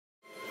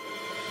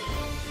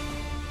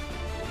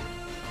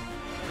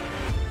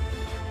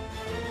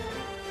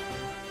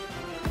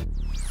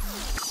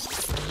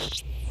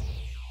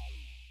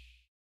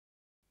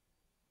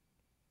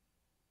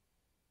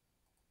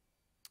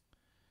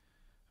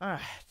All right.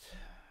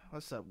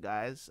 What's up,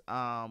 guys?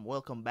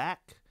 Welcome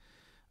back.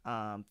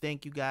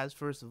 Thank you guys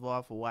first of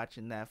all for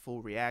watching that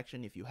full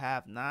reaction. If you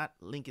have not,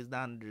 link is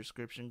down in the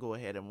description. Go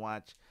ahead and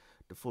watch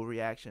the full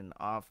reaction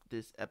of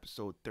this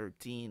episode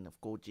 13 of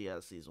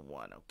Geass season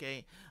 1,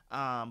 okay?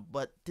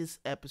 But this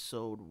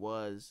episode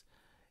was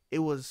it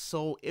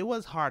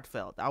was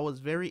heartfelt. I was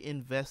very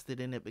invested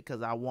in it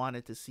because I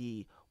wanted to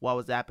see what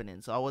was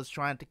happening. So I was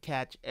trying to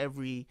catch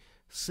every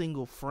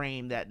single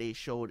frame that they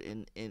showed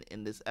in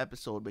this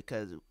episode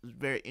because it was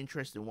very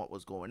interesting what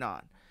was going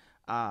on.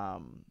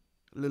 Um,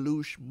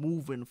 Lelouch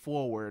moving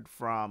forward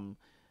from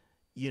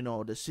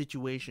the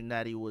situation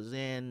that he was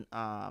in,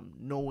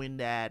 knowing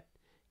that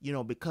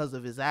because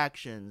of his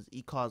actions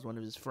he caused one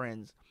of his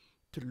friends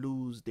to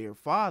lose their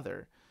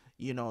father.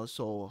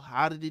 So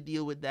how did he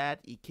deal with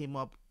that? He came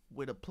up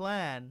with a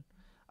plan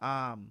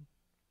um,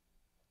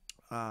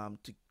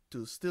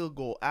 to still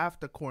go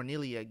after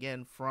Cornelia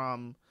again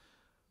from.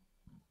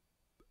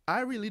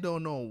 I really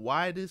don't know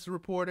why this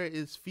reporter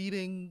is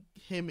feeding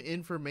him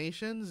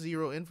information,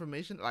 zero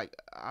information. Like,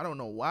 I don't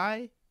know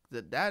why.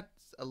 That's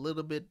a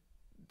little bit,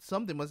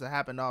 something must have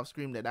happened off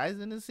screen that I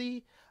didn't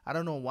see. I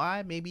don't know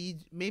why. Maybe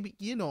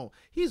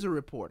he's a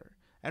reporter,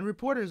 and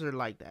reporters are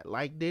like that.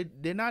 Like,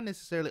 they're not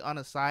necessarily on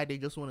a side. They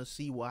just want to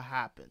see what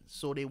happens.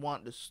 So they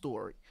want the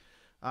story.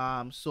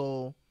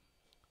 So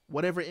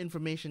whatever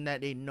information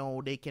that they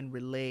know, they can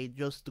relay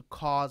just to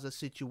cause a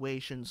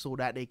situation so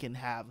that they can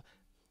have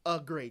a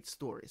great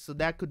story. So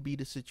that could be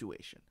the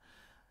situation.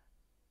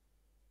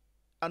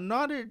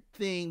 Another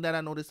thing that I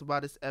noticed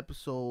about this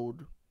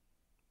episode,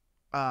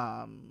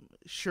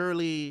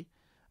 Shirley,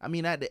 I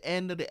mean, at the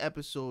end of the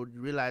episode, you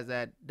realize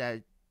that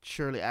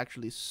Shirley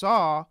actually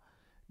saw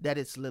that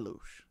it's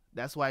Lelouch.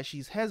 That's why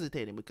she's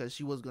hesitating, because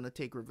she was gonna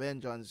take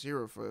revenge on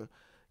Zero for,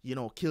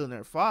 killing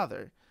her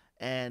father,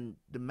 and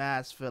the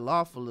mask fell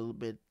off a little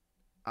bit.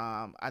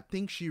 I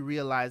think she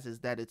realizes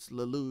that it's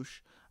Lelouch.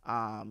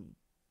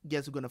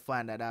 Guess we're gonna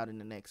find that out in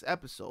the next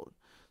episode.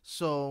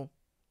 So,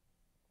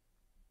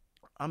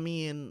 I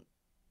mean,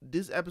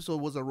 this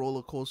episode was a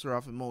roller coaster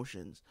of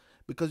emotions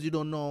because you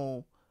don't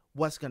know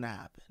what's gonna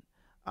happen.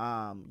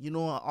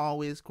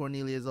 Always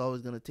Cornelia is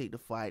always gonna take the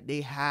fight.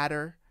 They had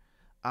her,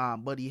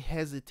 but he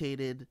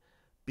hesitated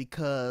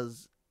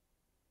because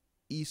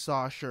he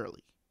saw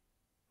Shirley,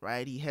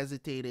 right? He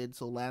hesitated,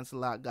 so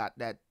Lancelot got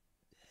that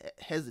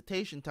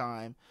hesitation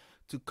time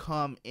to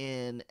come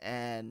in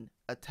and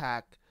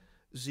attack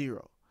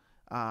Zero,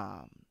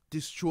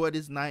 destroyed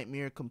his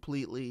nightmare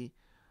completely,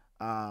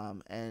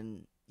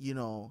 and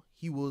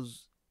he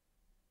was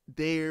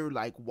there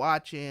like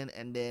watching,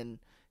 and then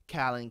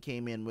Kallen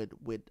came in with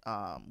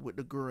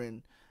the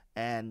Gurren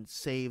and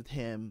saved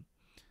him.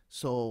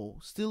 So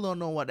still don't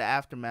know what the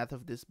aftermath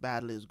of this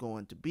battle is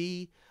going to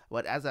be.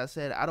 But as I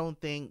said, I don't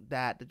think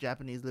that the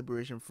Japanese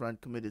Liberation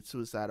Front committed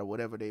suicide or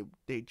whatever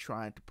they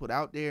trying to put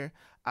out there.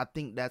 I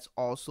think that's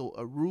also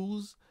a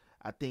ruse.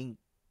 I think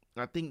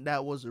I think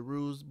that was a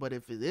ruse, but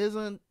if it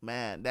isn't,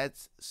 man,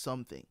 that's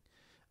something.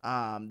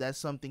 That's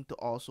something to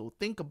also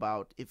think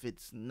about. If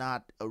it's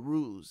not a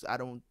ruse, I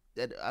don't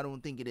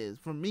think it is.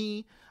 For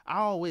me, I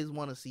always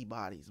want to see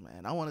bodies,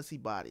 man. I want to see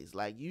bodies.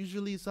 Like,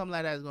 usually something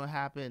like that is gonna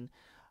happen.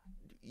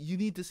 You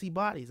need to see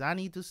bodies. I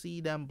need to see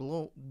them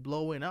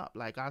blowing up.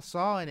 Like, I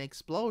saw an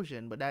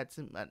explosion, but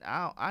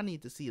I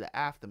need to see the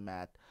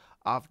aftermath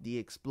of the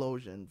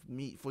explosion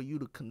for you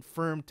to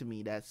confirm to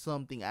me that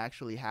something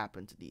actually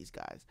happened to these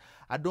guys.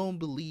 I don't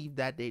believe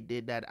that they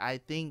did that. I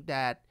think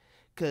that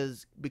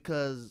because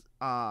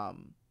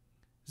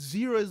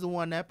Zero is the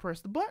one that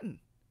pressed the button.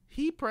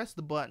 He pressed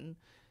the button.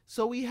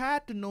 So we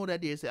had to know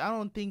that there's. I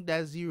don't think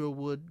that Zero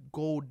would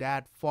go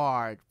that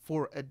far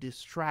for a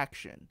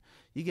distraction.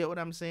 You get what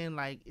I'm saying?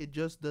 Like, it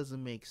just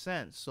doesn't make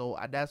sense. So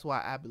that's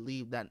why I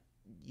believe that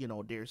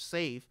they're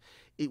safe.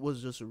 It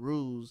was just a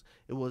ruse.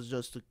 It was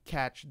just to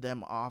catch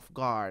them off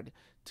guard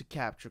to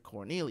capture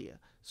Cornelia.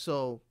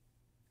 So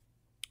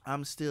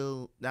I'm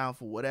still down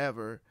for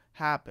whatever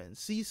happens.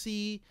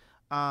 CC,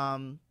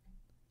 um,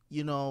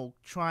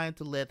 trying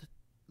to let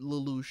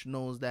Lelouch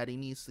knows that he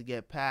needs to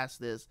get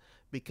past this,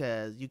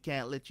 because you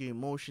can't let your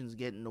emotions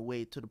get in the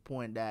way to the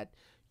point that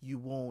you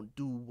won't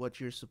do what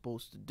you're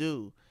supposed to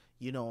do,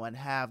 and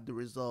have the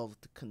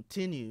resolve to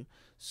continue.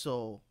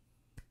 So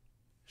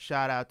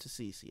shout out to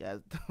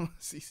Cece.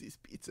 Cece's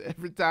Pizza.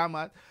 Every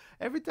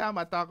time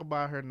I talk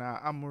about her now,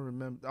 I'm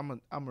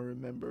gonna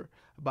remember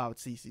about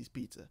Cece's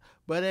Pizza.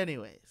 But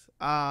anyways,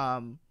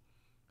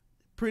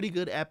 pretty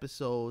good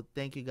episode.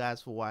 Thank you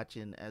guys for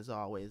watching. As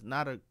always,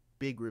 not a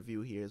big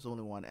review here. It's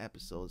only one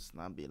episode. It's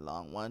not be a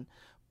long one,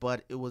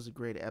 but it was a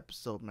great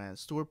episode, man.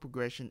 Story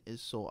progression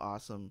is so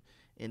awesome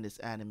in this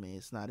anime.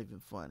 It's not even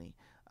funny.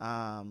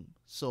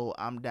 So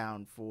I'm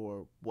down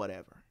for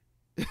whatever.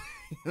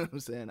 You know what I'm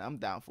saying? I'm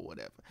down for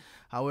whatever.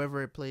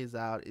 However it plays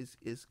out,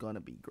 it's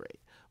gonna be great.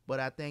 But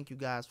I thank you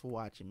guys for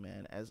watching,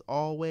 man. As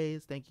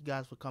always, thank you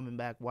guys for coming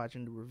back,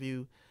 watching the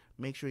review.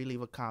 Make sure you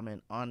leave a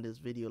comment on this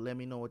video. Let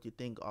me know what you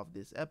think of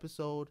this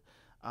episode.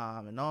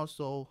 And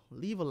also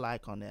leave a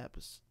like on the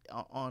episode,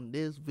 on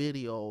this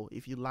video,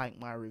 if you like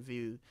my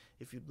review.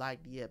 If you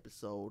like the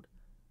episode,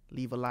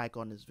 leave a like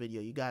on this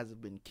video. You guys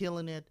have been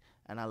killing it,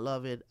 and I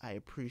love it. I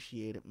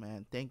appreciate it,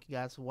 man. Thank you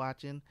guys for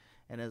watching,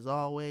 and as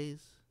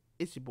always,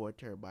 it's your boy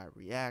Terabyt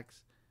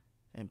Reacts,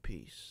 and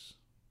peace.